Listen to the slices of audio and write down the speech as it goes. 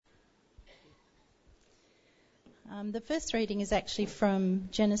The first reading is actually from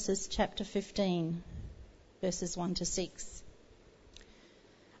Genesis chapter 15, verses 1 to 6.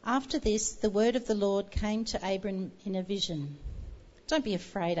 After this, the word of the Lord came to Abram in a vision. "Don't be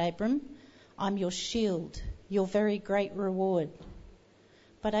afraid, Abram. I'm your shield, your very great reward."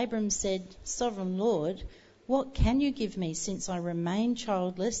 But Abram said, "Sovereign Lord, what can you give me since I remain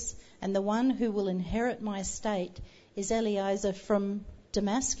childless, and the one who will inherit my estate is Eliezer from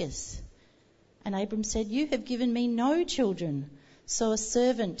Damascus?" And Abram said, "You have given me no children, so a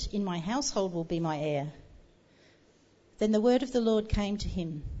servant in my household will be my heir." Then the word of the Lord came to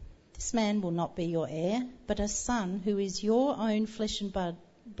him, "This man will not be your heir, but a son who is your own flesh and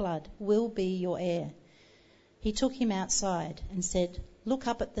blood will be your heir." He took him outside and said, "Look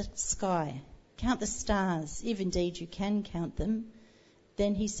up at the sky, count the stars, if indeed you can count them."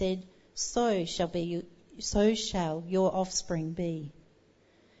 Then he said, So shall your offspring be."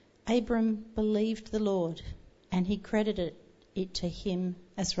 Abram believed the Lord, and he credited it to him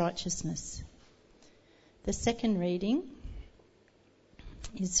as righteousness. The second reading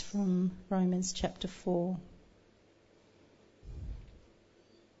is from Romans chapter 4.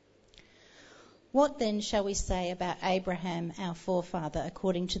 "What then shall we say about Abraham, our forefather,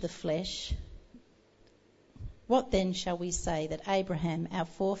 according to the flesh? What then shall we say that Abraham, our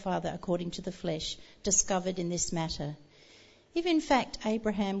forefather according to the flesh, discovered in this matter? If in fact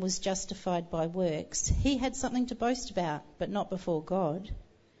Abraham was justified by works, he had something to boast about, but not before God.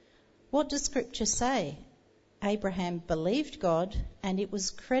 What does Scripture say? Abraham believed God, and it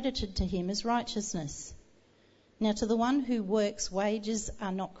was credited to him as righteousness. Now to the one who works, wages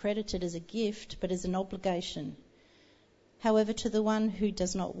are not credited as a gift, but as an obligation. However, to the one who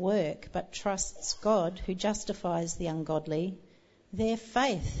does not work, but trusts God, who justifies the ungodly, their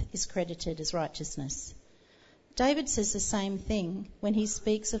faith is credited as righteousness. David says the same thing when he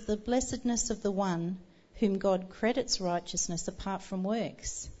speaks of the blessedness of the one whom God credits righteousness apart from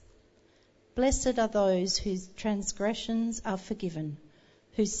works. Blessed are those whose transgressions are forgiven,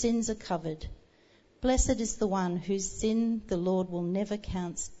 whose sins are covered. Blessed is the one whose sin the Lord will never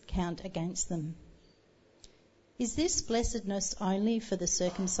count against them. Is this blessedness only for the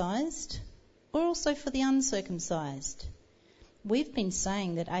circumcised, or also for the uncircumcised? We've been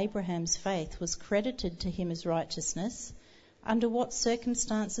saying that Abraham's faith was credited to him as righteousness. Under what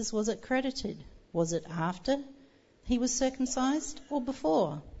circumstances was it credited? Was it after he was circumcised or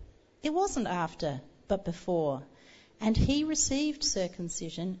before? It wasn't after, but before. And he received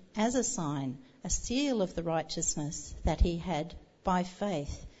circumcision as a sign, a seal of the righteousness that he had by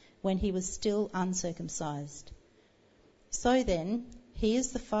faith when he was still uncircumcised. So then, he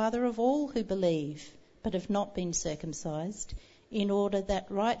is the father of all who believe, but have not been circumcised, in order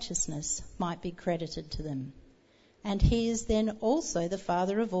that righteousness might be credited to them. And he is then also the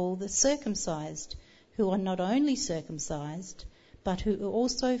father of all the circumcised, who are not only circumcised, but who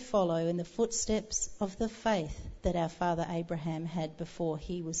also follow in the footsteps of the faith that our father Abraham had before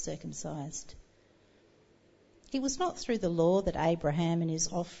he was circumcised. It was not through the law that Abraham and his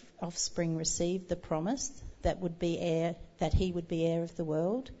offspring received the promise that he would be heir of the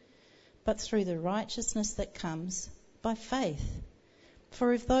world, but through the righteousness that comes by faith.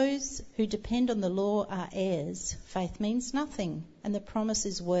 For if those who depend on the law are heirs, faith means nothing, and the promise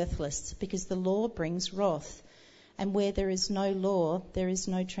is worthless, because the law brings wrath, and where there is no law, there is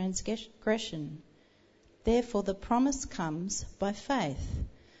no transgression. Therefore the promise comes by faith,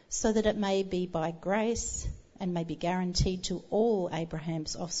 so that it may be by grace and may be guaranteed to all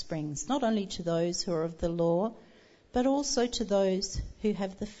Abraham's offsprings, not only to those who are of the law, but also to those who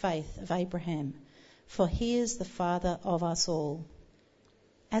have the faith of Abraham, for he is the father of us all.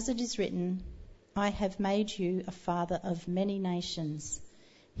 As it is written, I have made you a father of many nations.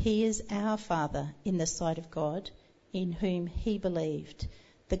 He is our Father in the sight of God, in whom he believed,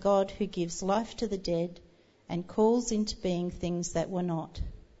 the God who gives life to the dead and calls into being things that were not.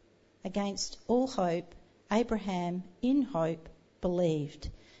 Against all hope, Abraham, in hope, believed,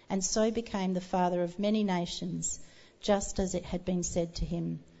 and so became the father of many nations, just as it had been said to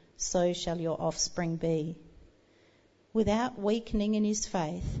him, so shall your offspring be. Without weakening in his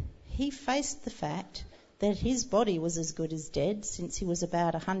faith, he faced the fact that his body was as good as dead, since he was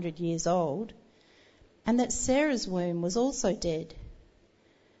about 100 years old, and that Sarah's womb was also dead.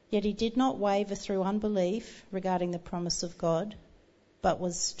 Yet he did not waver through unbelief regarding the promise of God, but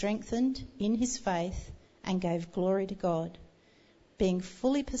was strengthened in his faith and gave glory to God, being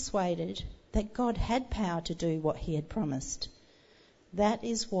fully persuaded that God had power to do what he had promised. That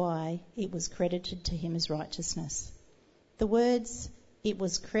is why it was credited to him as righteousness. The words, "it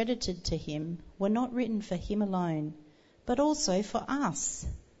was credited to him," were not written for him alone, but also for us,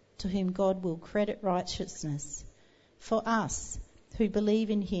 to whom God will credit righteousness For us who believe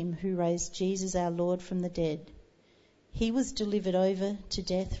in him who raised Jesus our Lord from the dead, he was delivered over to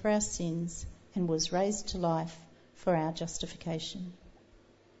death for our sins and was raised to life for our justification.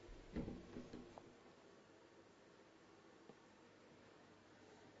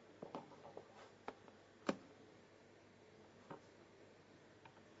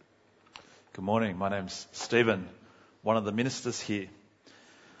 Good morning. My name's Stephen, one of the ministers here.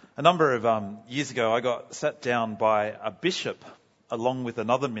 A number of years ago, I got sat down by a bishop along with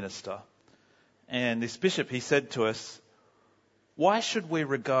another minister. And this bishop, he said to us, "Why should we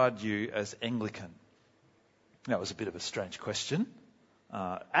regard you as Anglican?" That was a bit of a strange question.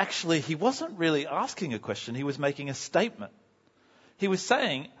 Actually, he wasn't really asking a question. He was making a statement. He was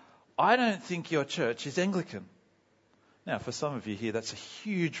saying, "I don't think your church is Anglican." Now, for some of you here, that's a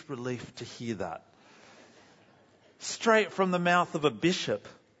huge relief to hear that. Straight from the mouth of a bishop.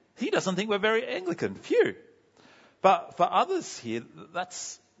 He doesn't think we're very Anglican. Phew. But for others here,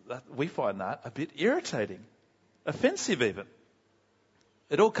 we find that a bit irritating, offensive even.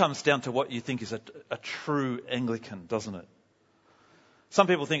 It all comes down to what you think is a true Anglican, doesn't it? Some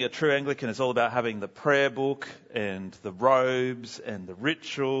people think a true Anglican is all about having the prayer book and the robes and the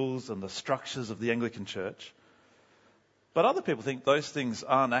rituals and the structures of the Anglican church. But other people think those things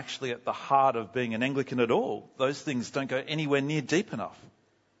aren't actually at the heart of being an Anglican at all. Those things don't go anywhere near deep enough.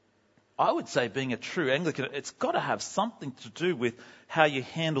 I would say being a true Anglican, it's got to have something to do with how you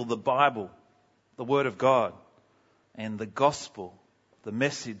handle the Bible, the Word of God, and the gospel, the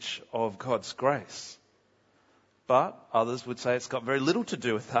message of God's grace. But others would say it's got very little to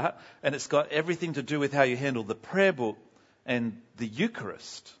do with that, and it's got everything to do with how you handle the prayer book and the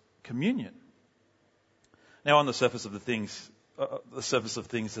Eucharist, communion. Now, on the surface of things,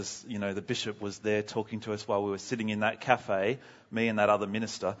 as you know, the bishop was there talking to us while we were sitting in that cafe, me and that other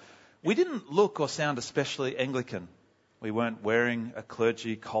minister. We didn't look or sound especially Anglican. We weren't wearing a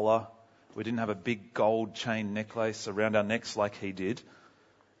clergy collar. We didn't have a big gold chain necklace around our necks like he did.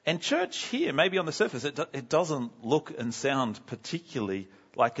 And church here, maybe on the surface, it doesn't look and sound particularly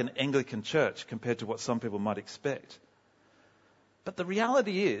like an Anglican church compared to what some people might expect. But the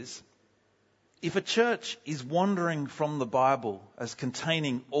reality is, if a church is wandering from the Bible as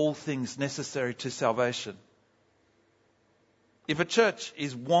containing all things necessary to salvation, if a church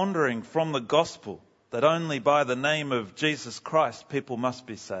is wandering from the gospel that only by the name of Jesus Christ people must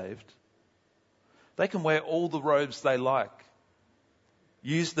be saved, they can wear all the robes they like,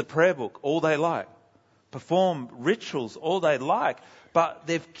 use the prayer book all they like, perform rituals all they like, but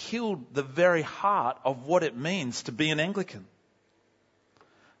they've killed the very heart of what it means to be an Anglican.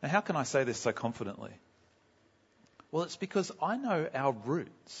 Now, how can I say this so confidently? Well, it's because I know our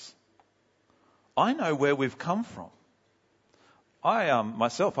roots. I know where we've come from. I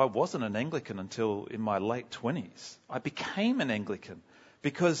wasn't an Anglican until in my late 20s. I became an Anglican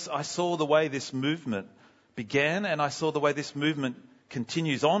because I saw the way this movement began and I saw the way this movement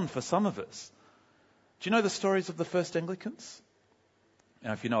continues on for some of us. Do you know the stories of the first Anglicans?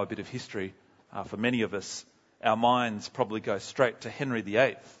 Now, if you know a bit of history, for many of us, our minds probably go straight to Henry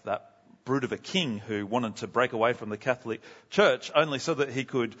VIII, that brute of a king who wanted to break away from the Catholic Church only so that he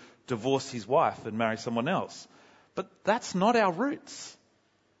could divorce his wife and marry someone else. But that's not our roots.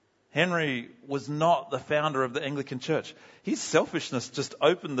 Henry was not the founder of the Anglican Church. His selfishness just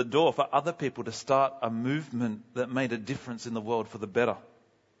opened the door for other people to start a movement that made a difference in the world for the better.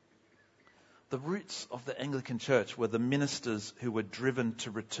 The roots of the Anglican Church were the ministers who were driven to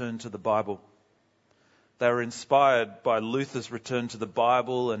return to the Bible. They were inspired by Luther's return to the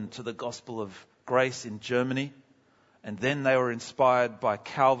Bible and to the gospel of grace in Germany. And then they were inspired by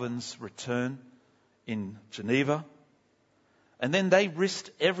Calvin's return in Geneva. And then they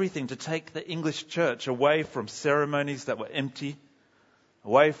risked everything to take the English church away from ceremonies that were empty,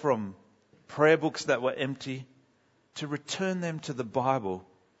 away from prayer books that were empty, to return them to the Bible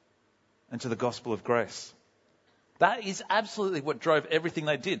and to the gospel of grace. That is absolutely what drove everything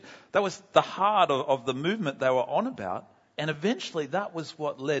they did. That was the heart of the movement they were on about. And eventually that was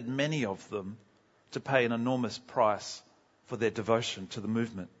what led many of them to pay an enormous price for their devotion to the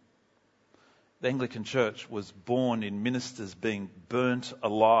movement. The Anglican Church was born in ministers being burnt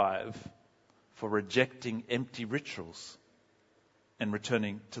alive for rejecting empty rituals and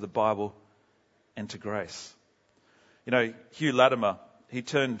returning to the Bible and to grace. You know, Hugh Latimer, he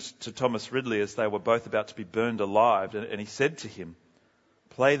turned to Thomas Ridley as they were both about to be burned alive, and he said to him,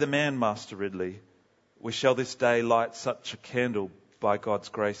 "Play the man, Master Ridley. We shall this day light such a candle by God's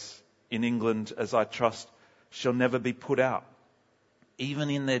grace in England as I trust shall never be put out." Even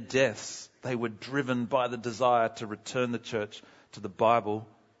in their deaths, they were driven by the desire to return the church to the Bible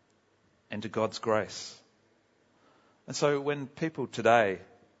and to God's grace. And so when people today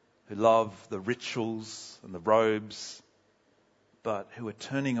who love the rituals and the robes, but who are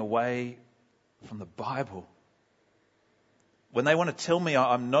turning away from the Bible, when they want to tell me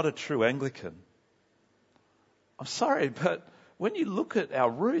I'm not a true Anglican, I'm sorry, but when you look at our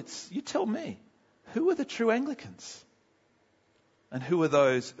roots, you tell me, who are the true Anglicans? And who are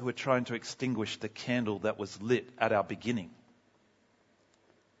those who are trying to extinguish the candle that was lit at our beginning?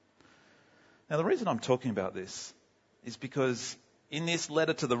 Now, the reason I'm talking about this is because in this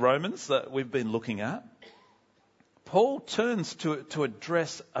letter to the Romans that we've been looking at, Paul turns to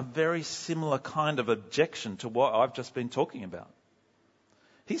address a very similar kind of objection to what I've just been talking about.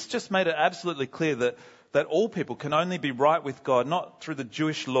 He's just made it absolutely clear that all people can only be right with God, not through the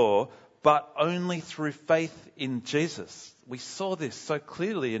Jewish law, but only through faith in Jesus. We saw this so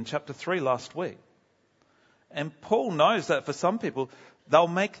clearly in chapter 3 last week. And Paul knows that for some people, they'll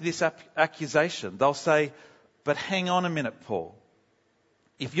make this accusation. They'll say, but hang on a minute, Paul.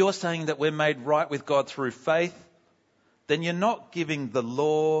 If you're saying that we're made right with God through faith, then you're not giving the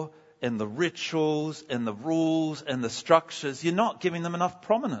law and the rituals and the rules and the structures, you're not giving them enough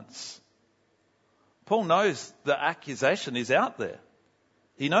prominence. Paul knows the accusation is out there.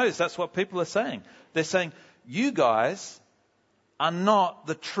 He knows that's what people are saying. They're saying, you guys are not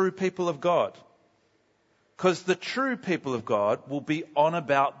the true people of God. Because the true people of God will be on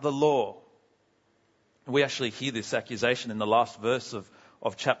about the law. We actually hear this accusation in the last verse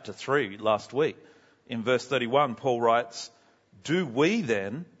of chapter 3 last week. In verse 31, Paul writes, do we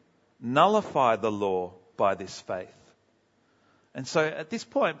then nullify the law by this faith? And so at this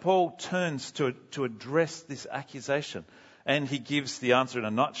point, Paul turns to address this accusation. And he gives the answer in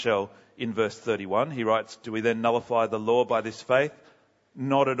a nutshell in verse 31. He writes, do we then nullify the law by this faith?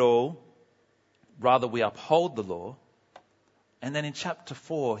 Not at all. Rather, we uphold the law. And then in chapter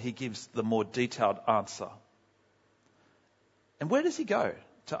 4, he gives the more detailed answer. And where does he go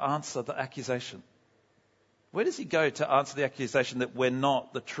to answer the accusation? Where does he go to answer the accusation that we're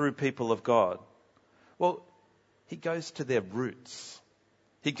not the true people of God? Well, he goes to their roots.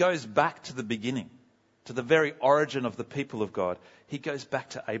 He goes back to the beginning, to the very origin of the people of God. He goes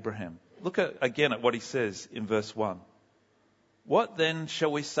back to Abraham. Look again at what he says in verse 1. What then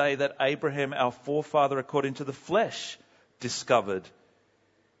shall we say that Abraham, our forefather according to the flesh, discovered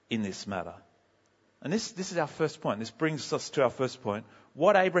in this matter? And this is our first point. This brings us to our first point.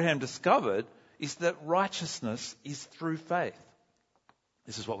 What Abraham discovered is that righteousness is through faith.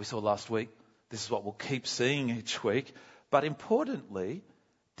 This is what we saw last week. This is what we'll keep seeing each week. But importantly,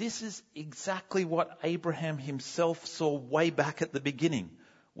 this is exactly what Abraham himself saw way back at the beginning.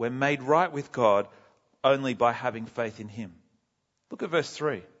 We're made right with God only by having faith in him. Look at verse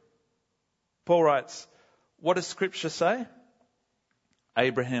 3. Paul writes, what does Scripture say?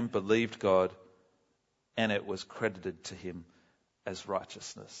 Abraham believed God and it was credited to him as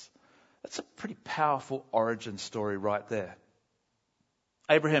righteousness. That's a pretty powerful origin story right there.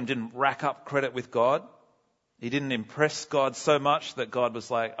 Abraham didn't rack up credit with God. He didn't impress God so much that God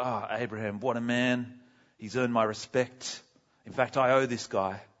was like, Abraham, what a man. He's earned my respect. In fact, I owe this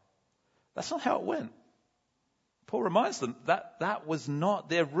guy. That's not how it went. Paul reminds them that that was not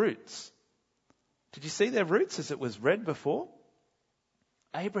their roots. Did you see their roots as it was read before?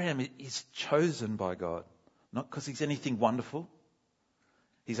 Abraham is chosen by God, not because he's anything wonderful.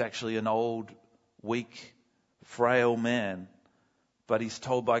 He's actually an old, weak, frail man. But he's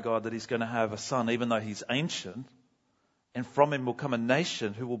told by God that he's going to have a son, even though he's ancient. And from him will come a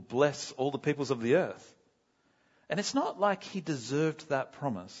nation who will bless all the peoples of the earth. And it's not like he deserved that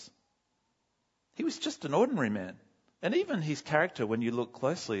promise. He was just an ordinary man. And even his character, when you look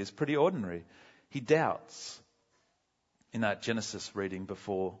closely, is pretty ordinary. He doubts. In that Genesis reading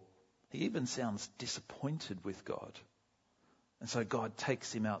before, he even sounds disappointed with God. And so God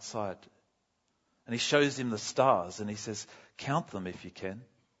takes him outside and he shows him the stars and he says, count them if you can.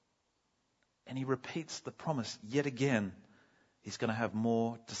 And he repeats the promise yet again. He's going to have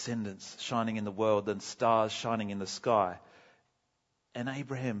more descendants shining in the world than stars shining in the sky. And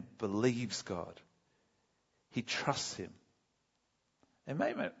Abraham believes God. He trusts him. And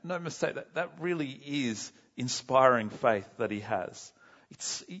make no mistake, that really is inspiring faith that he has.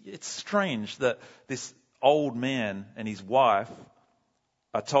 It's strange that this old man and his wife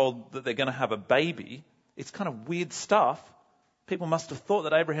are told that they're going to have a baby. It's kind of weird stuff. People must have thought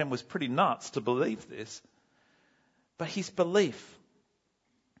that Abraham was pretty nuts to believe this. But his belief,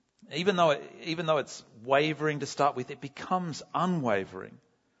 even though it's wavering to start with, it becomes unwavering.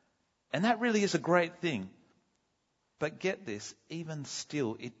 And that really is a great thing. But get this, even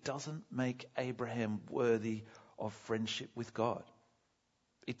still, it doesn't make Abraham worthy of friendship with God.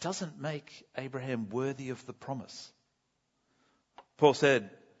 It doesn't make Abraham worthy of the promise. Paul said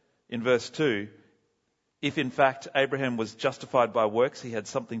in verse 2, if in fact Abraham was justified by works, he had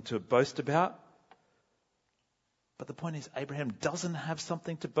something to boast about. But the point is, Abraham doesn't have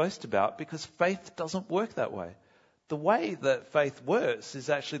something to boast about because faith doesn't work that way. The way that faith works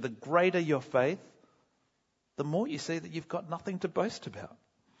is actually the greater your faith, the more you see that you've got nothing to boast about.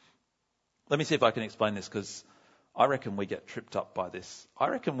 Let me see if I can explain this, because I reckon we get tripped up by this. I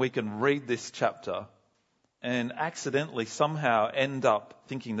reckon we can read this chapter and accidentally somehow end up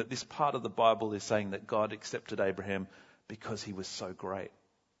thinking that this part of the Bible is saying that God accepted Abraham because he was so great.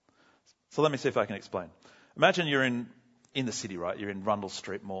 So let me see if I can explain. Imagine you're in the city, right? You're in Rundle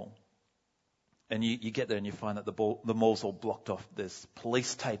Street Mall. And you get there and you find that the mall's all blocked off. There's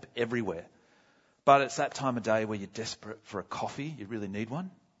police tape everywhere. But it's that time of day where you're desperate for a coffee. You really need one.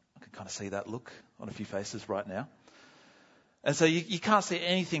 I can kind of see that look on a few faces right now. And so you can't see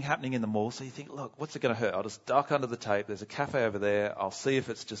anything happening in the mall. So you think, look, what's it going to hurt? I'll just duck under the tape. There's a cafe over there. I'll see if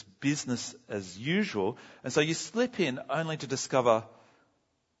it's just business as usual. And so you slip in only to discover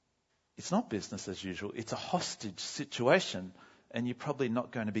it's not business as usual. It's a hostage situation. And you're probably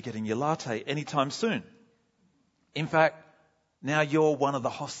not going to be getting your latte anytime soon. In fact, now you're one of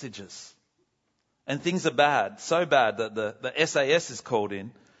the hostages. And things are bad, so bad that the SAS is called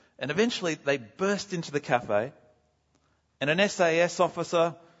in. And eventually they burst into the cafe. And an SAS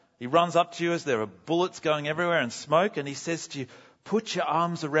officer, he runs up to you as there are bullets going everywhere and smoke. And he says to you, put your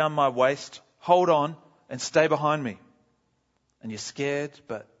arms around my waist, hold on, and stay behind me. And you're scared,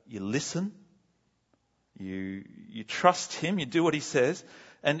 but you listen. You trust him, you do what he says.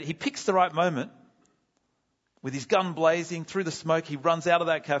 And he picks the right moment. With his gun blazing through the smoke, he runs out of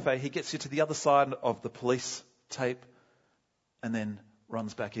that cafe. He gets you to the other side of the police tape and then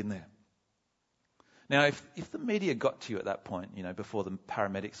runs back in there. Now, if the media got to you at that point, before the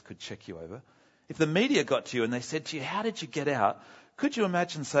paramedics could check you over, if the media got to you and they said to you, how did you get out? Could you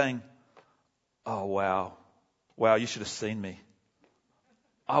imagine saying, oh, wow, you should have seen me.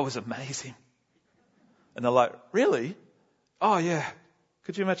 I was amazing. And they're like, really? Oh, yeah.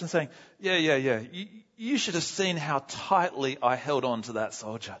 Could you imagine saying, yeah. You should have seen how tightly I held on to that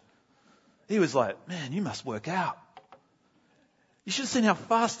soldier. He was like, man, you must work out. You should have seen how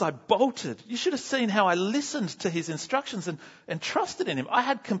fast I bolted. You should have seen how I listened to his instructions and trusted in him. I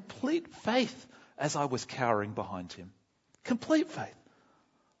had complete faith as I was cowering behind him. Complete faith.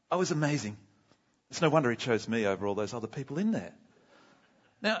 I was amazing. It's no wonder he chose me over all those other people in there.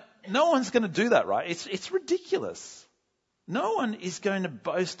 Now, no one's going to do that, right? It's ridiculous. No one is going to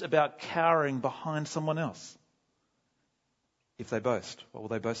boast about cowering behind someone else. If they boast, what will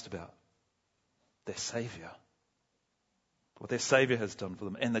they boast about? Their Saviour. What their Saviour has done for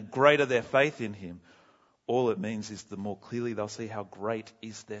them. And the greater their faith in him, all it means is the more clearly they'll see how great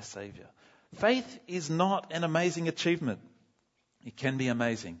is their Saviour. Faith is not an amazing achievement. It can be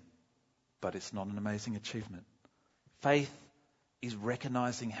amazing, but it's not an amazing achievement. Faith is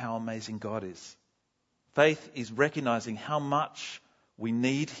recognizing how amazing God is. Faith is recognizing how much we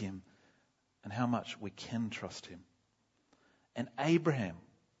need him and how much we can trust him. And Abraham,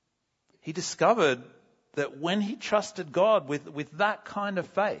 he discovered that when he trusted God with that kind of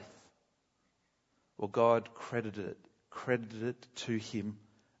faith, well, God credited it to him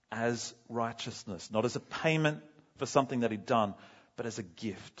as righteousness, not as a payment for something that he'd done, but as a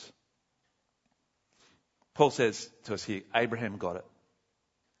gift. Paul says to us here, Abraham got it.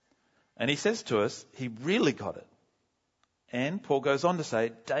 And he says to us, he really got it. And Paul goes on to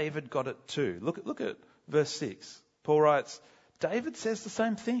say, David got it too. Look at verse 6. Paul writes, David says the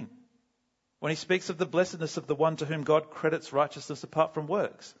same thing when he speaks of the blessedness of the one to whom God credits righteousness apart from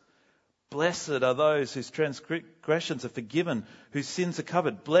works. Blessed are those whose transgressions are forgiven, whose sins are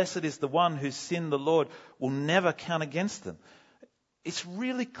covered. Blessed is the one whose sin the Lord will never count against them. It's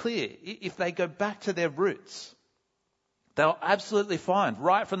really clear. If they go back to their roots, they'll absolutely find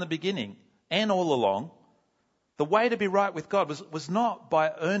right from the beginning and all along, the way to be right with God was not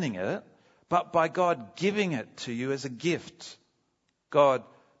by earning it, but by God giving it to you as a gift. God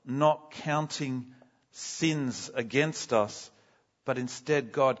not counting sins against us, but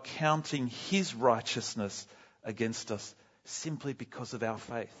instead God counting his righteousness against us simply because of our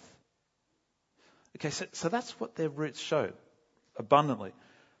faith. Okay, so that's what their roots show abundantly.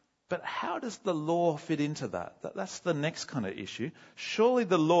 But how does the law fit into that? That's the next kind of issue. Surely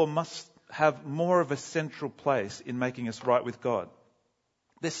the law must have more of a central place in making us right with God.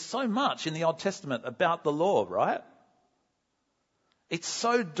 There's so much in the Old Testament about the law, right? It's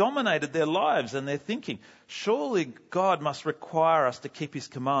so dominated their lives and their thinking. Surely God must require us to keep his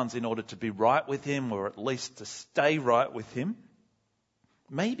commands in order to be right with him, or at least to stay right with him.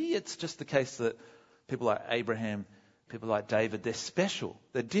 Maybe it's just the case that people like Abraham People like David, they're special,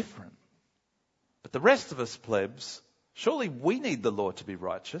 they're different. But the rest of us plebs, surely we need the law to be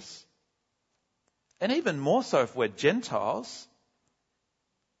righteous. And even more so if we're Gentiles,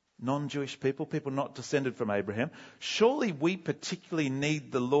 non-Jewish people, people not descended from Abraham, surely we particularly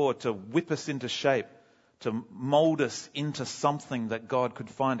need the law to whip us into shape, to mould us into something that God could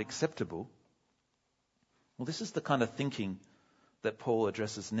find acceptable. Well, this is the kind of thinking that Paul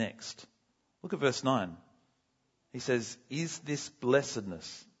addresses next. Look at verse 9. He says, is this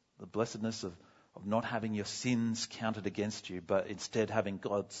blessedness, the blessedness of not having your sins counted against you, but instead having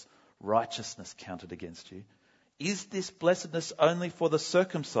God's righteousness counted against you, is this blessedness only for the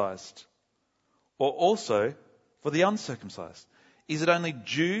circumcised or also for the uncircumcised? Is it only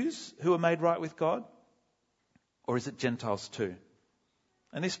Jews who are made right with God, or is it Gentiles too?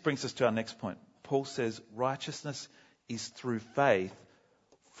 And this brings us to our next point. Paul says righteousness is through faith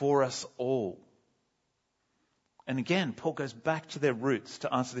for us all. And again, Paul goes back to their roots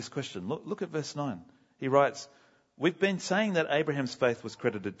to answer this question. Look at verse 9. He writes, we've been saying that Abraham's faith was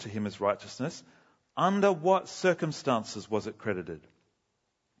credited to him as righteousness. Under what circumstances was it credited?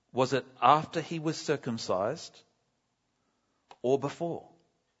 Was it after he was circumcised or before?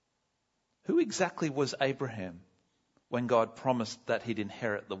 Who exactly was Abraham when God promised that he'd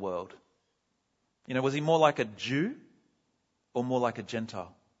inherit the world? Was he more like a Jew or more like a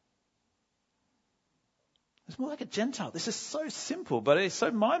Gentile? It's more like a Gentile. This is so simple, but it's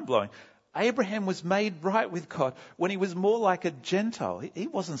so mind-blowing. Abraham was made right with God when he was more like a Gentile. He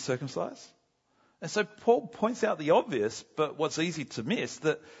wasn't circumcised. And so Paul points out the obvious, but what's easy to miss,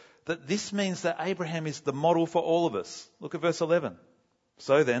 that this means that Abraham is the model for all of us. Look at verse 11.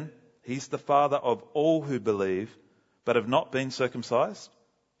 So then, he's the father of all who believe, but have not been circumcised,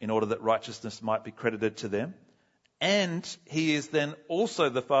 in order that righteousness might be credited to them. And he is then also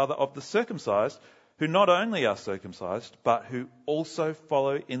the father of the circumcised, who not only are circumcised, but who also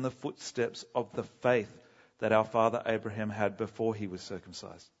follow in the footsteps of the faith that our father Abraham had before he was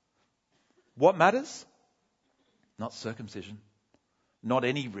circumcised. What matters? Not circumcision, not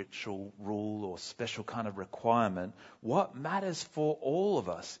any ritual rule or special kind of requirement. What matters for all of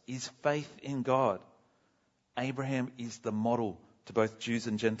us is faith in God. Abraham is the model to both Jews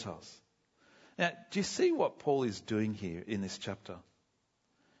and Gentiles. Now, do you see what Paul is doing here in this chapter?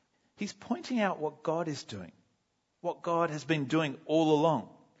 He's pointing out what God is doing, what God has been doing all along.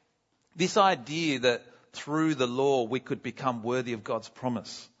 This idea that through the law we could become worthy of God's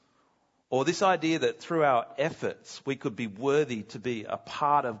promise, or this idea that through our efforts we could be worthy to be a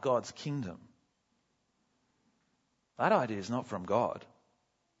part of God's kingdom. That idea is not from God.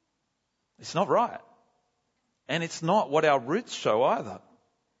 It's not right. And it's not what our roots show either.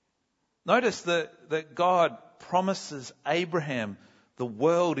 Notice that God promises Abraham the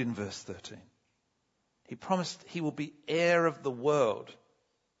world in verse 13. He promised he will be heir of the world.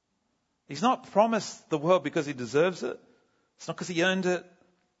 He's not promised the world because he deserves it. It's not because he earned it.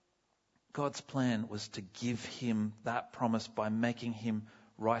 God's plan was to give him that promise by making him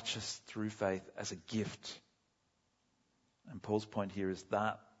righteous through faith as a gift. And Paul's point here is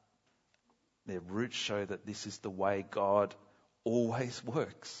that their roots show that this is the way God always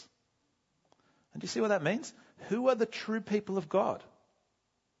works. And do you see what that means? Who are the true people of God?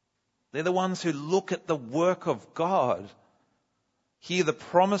 They're the ones who look at the work of God, hear the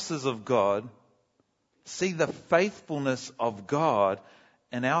promises of God, see the faithfulness of God,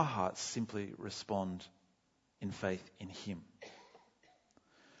 and our hearts simply respond in faith in him.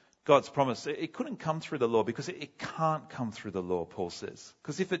 God's promise, it couldn't come through the law because it can't come through the law, Paul says.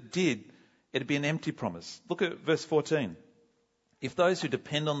 Because if it did, it'd be an empty promise. Look at verse 14. If those who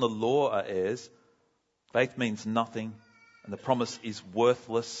depend on the law are heirs, faith means nothing and the promise is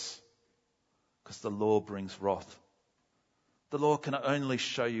worthless because the law brings wrath. The law can only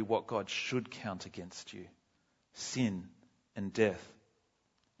show you what God should count against you: sin and death.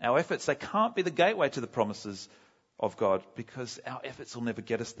 Our efforts, they can't be the gateway to the promises of God because our efforts will never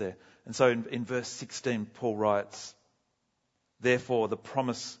get us there. And so in verse 16, Paul writes, therefore the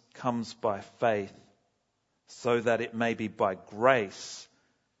promise comes by faith so that it may be by grace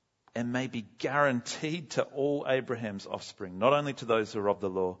and may be guaranteed to all Abraham's offspring, not only to those who are of the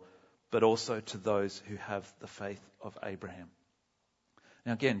law, but also to those who have the faith of Abraham.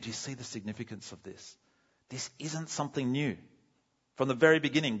 Now again, do you see the significance of this? This isn't something new. From the very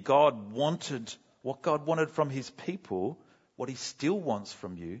beginning, God wanted what God wanted from his people, what he still wants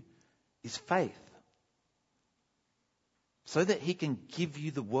from you, is faith. So that he can give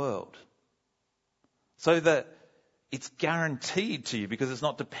you the world. So that it's guaranteed to you because it's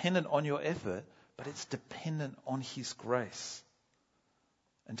not dependent on your effort, but it's dependent on his grace.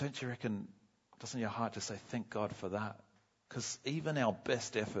 And don't you reckon Doesn't your heart just say, thank God for that? Because even our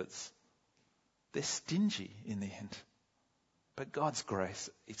best efforts, they're stingy in the end. But God's grace,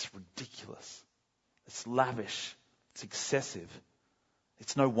 it's ridiculous. It's lavish. It's excessive.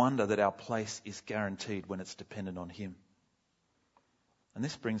 It's no wonder that our place is guaranteed when it's dependent on Him. And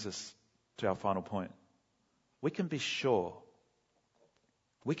this brings us to our final point. We can be sure.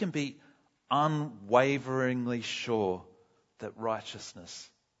 We can be unwaveringly sure that righteousness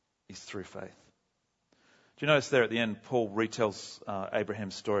is through faith. Do you notice there at the end, Paul retells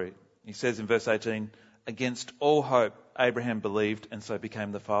Abraham's story. He says in verse 18, against all hope, Abraham believed and so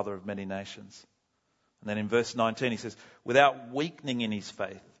became the father of many nations. And then in verse 19 he says, without weakening in his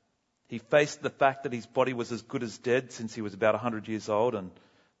faith, he faced the fact that his body was as good as dead since he was about 100 years old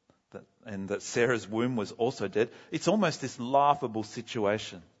and that Sarah's womb was also dead. It's almost this laughable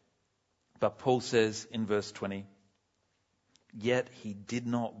situation. But Paul says in verse 20, yet he did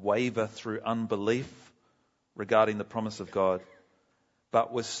not waver through unbelief regarding the promise of God,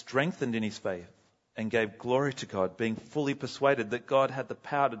 but was strengthened in his faith and gave glory to God, being fully persuaded that God had the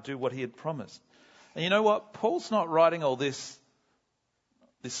power to do what he had promised. And you know what? Paul's not writing all this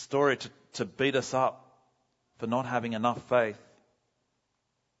story to beat us up for not having enough faith.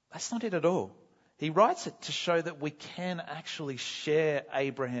 That's not it at all. He writes it to show that we can actually share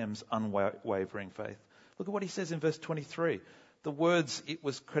Abraham's unwavering faith. Look at what he says in verse 23. The words, it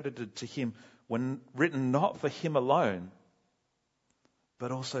was credited to him, when written not for him alone,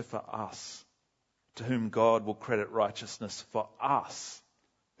 but also for us, to whom God will credit righteousness, for us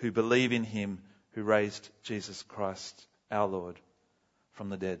who believe in him who raised Jesus Christ, our Lord, from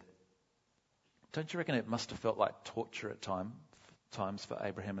the dead. Don't you reckon it must have felt like torture at times for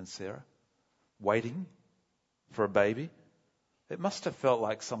Abraham and Sarah? Waiting for a baby? It must have felt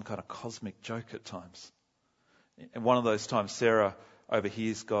like some kind of cosmic joke at times. And one of those times, Sarah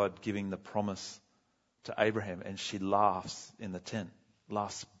overhears God giving the promise to Abraham, and she laughs in the tent,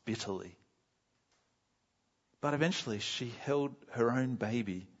 laughs bitterly. But eventually she held her own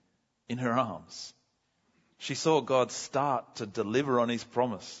baby in her arms. She saw God start to deliver on his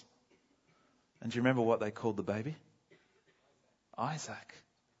promise. And do you remember what they called the baby? Isaac.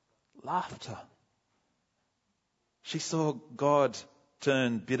 Laughter. She saw God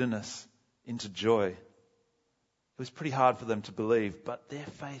turn bitterness into joy. It was pretty hard for them to believe, but their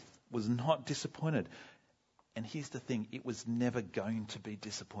faith was not disappointed. And here's the thing, it was never going to be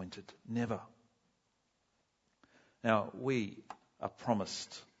disappointed. Never. Now, we are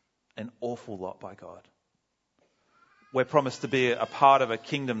promised an awful lot by God. We're promised to be a part of a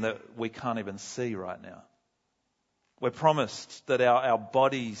kingdom that we can't even see right now. We're promised that our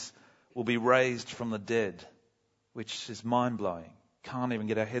bodies will be raised from the dead, which is mind-blowing. Can't even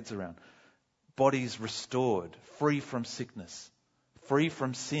get our heads around. Bodies restored, free from sickness, free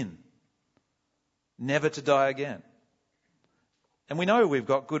from sin, never to die again. And we know we've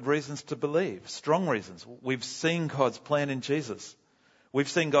got good reasons to believe, strong reasons. We've seen God's plan in Jesus. We've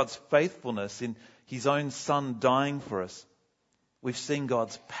seen God's faithfulness in his own Son dying for us. We've seen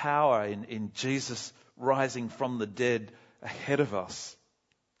God's power in Jesus rising from the dead ahead of us.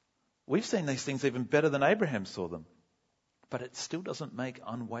 We've seen these things even better than Abraham saw them. But it still doesn't make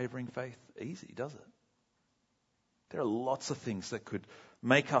unwavering faith easy, does it? There are lots of things that could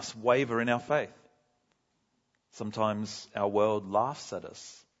make us waver in our faith. Sometimes our world laughs at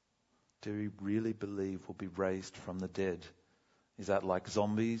us. Do we really believe we'll be raised from the dead? Is that like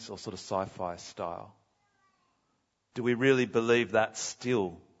zombies or sort of sci-fi style? Do we really believe that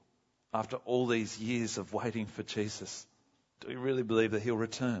still after all these years of waiting for Jesus? Do we really believe that he'll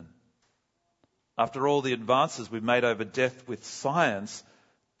return? After all the advances we've made over death with science,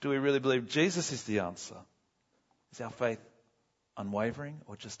 do we really believe Jesus is the answer? Is our faith unwavering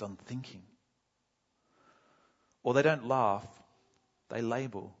or just unthinking? Or they don't laugh, they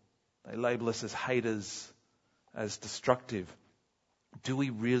label. They label us as haters, as destructive. Do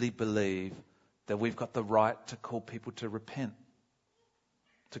we really believe that we've got the right to call people to repent?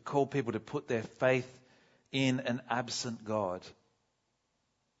 To call people to put their faith in an absent God?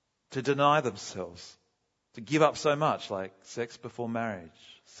 To deny themselves? To give up so much like sex before marriage,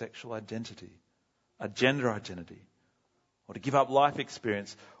 sexual identity, a gender identity, or to give up life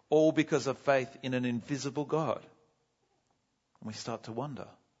experience, all because of faith in an invisible God? And we start to wonder,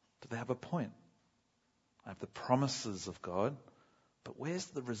 do they have a point? I have the promises of God, but where's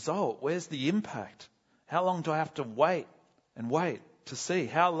the result? Where's the impact? How long do I have to wait and wait to see?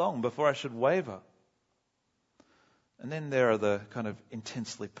 How long before I should waver? And then there are the kind of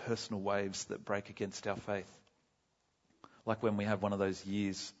intensely personal waves that break against our faith. Like when we have one of those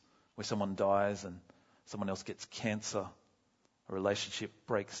years where someone dies and someone else gets cancer, a relationship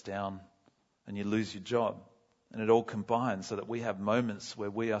breaks down, and you lose your job. And it all combines so that we have moments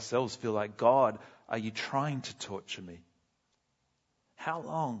where we ourselves feel like, God, are you trying to torture me? How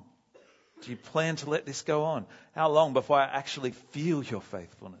long do you plan to let this go on? How long before I actually feel your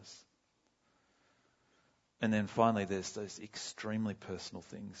faithfulness? And then finally, there's those extremely personal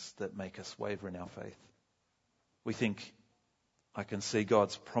things that make us waver in our faith. We think, I can see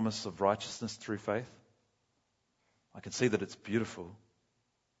God's promise of righteousness through faith. I can see that it's beautiful.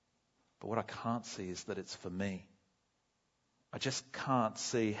 But what I can't see is that it's for me. I just can't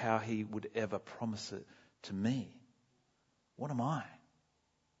see how he would ever promise it to me. What am I?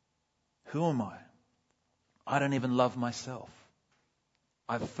 Who am I? I don't even love myself.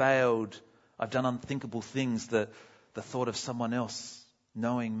 I've failed. I've done unthinkable things that the thought of someone else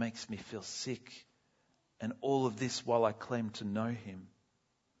knowing makes me feel sick. And all of this while I claim to know him.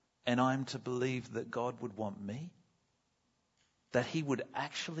 And I'm to believe that God would want me? That he would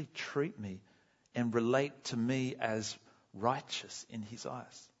actually treat me and relate to me as righteous in his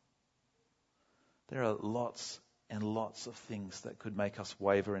eyes? There are lots and lots of things that could make us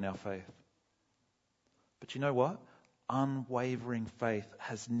waver in our faith. But you know what? Unwavering faith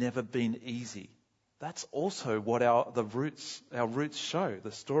has never been easy. That's also what our roots show,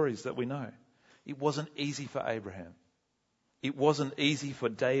 the stories that we know. It wasn't easy for Abraham. It wasn't easy for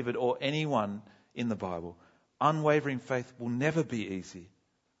David or anyone in the Bible. Unwavering faith will never be easy,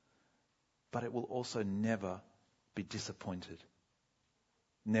 but it will also never be disappointed.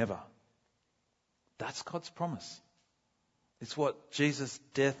 Never. That's God's promise. It's what Jesus'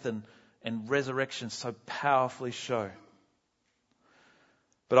 death and resurrection so powerfully show.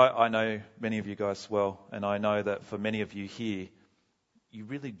 But I know many of you guys well, and I know that for many of you here, you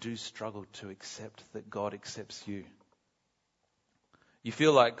really do struggle to accept that God accepts you. You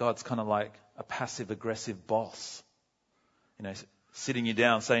feel like God's kind of like a passive-aggressive boss, sitting you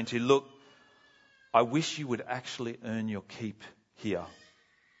down saying to you, look, I wish you would actually earn your keep here.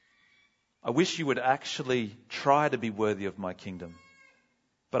 I wish you would actually try to be worthy of my kingdom.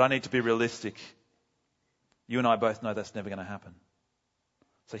 But I need to be realistic. You and I both know that's never going to happen.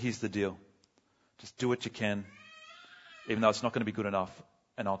 So here's the deal. Just do what you can, even though it's not going to be good enough,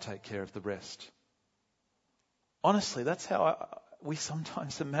 and I'll take care of the rest. Honestly, that's how we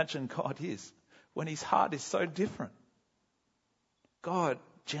sometimes imagine God is, when his heart is so different. God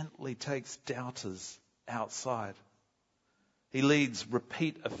gently takes doubters outside. He leads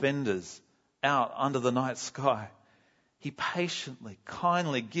repeat offenders out under the night sky. He patiently,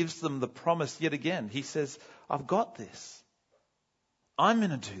 kindly gives them the promise yet again. He says, I've got this. I'm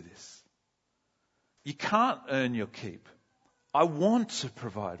going to do this. You can't earn your keep. I want to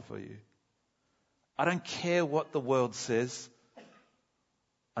provide for you. I don't care what the world says.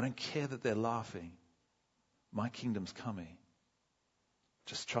 I don't care that they're laughing. My kingdom's coming.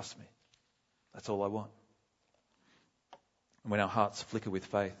 Just trust me. That's all I want. And when our hearts flicker with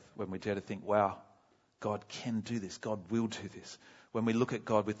faith, when we dare to think, wow, God can do this, God will do this. When we look at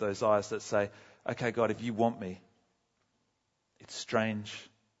God with those eyes that say, okay, God, if you want me, it's strange.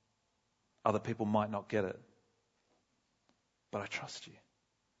 Other people might not get it. But I trust you.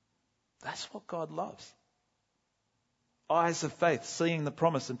 That's what God loves. Eyes of faith, seeing the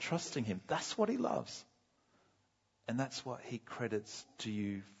promise and trusting him. That's what he loves. And that's what he credits to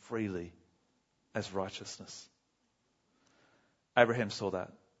you freely as righteousness. Abraham saw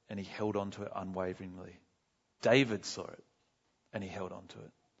that and he held on to it unwaveringly. David saw it and he held on to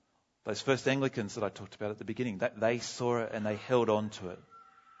it. Those first Anglicans that I talked about at the beginning, that they saw it and they held on to it.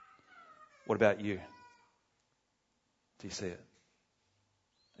 What about you? Do you see it?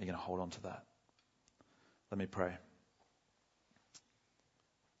 Are you going to hold on to that? Let me pray.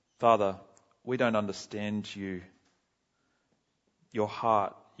 Father, we don't understand you, your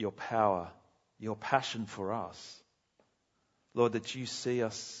heart, your power, your passion for us. Lord, that you see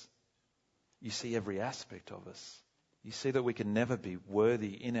us, you see every aspect of us. You see that we can never be worthy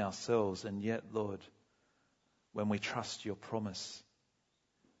in ourselves, and yet, Lord, when we trust your promise,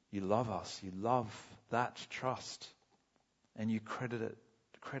 you love us, you love that trust, and you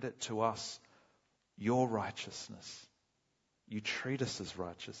credit to us your righteousness. You treat us as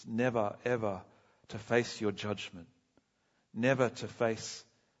righteous, never ever to face your judgment, never to face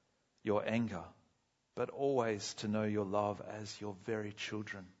your anger, but always to know your love as your very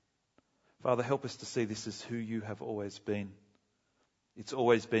children. Father, help us to see this as who you have always been. It's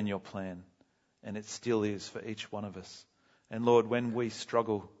always been your plan, and it still is for each one of us. And Lord, when we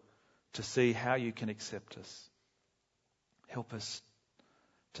struggle to see how you can accept us, help us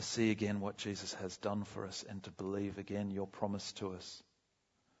to see again what Jesus has done for us and to believe again your promise to us.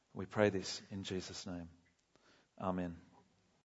 We pray this in Jesus' name. Amen.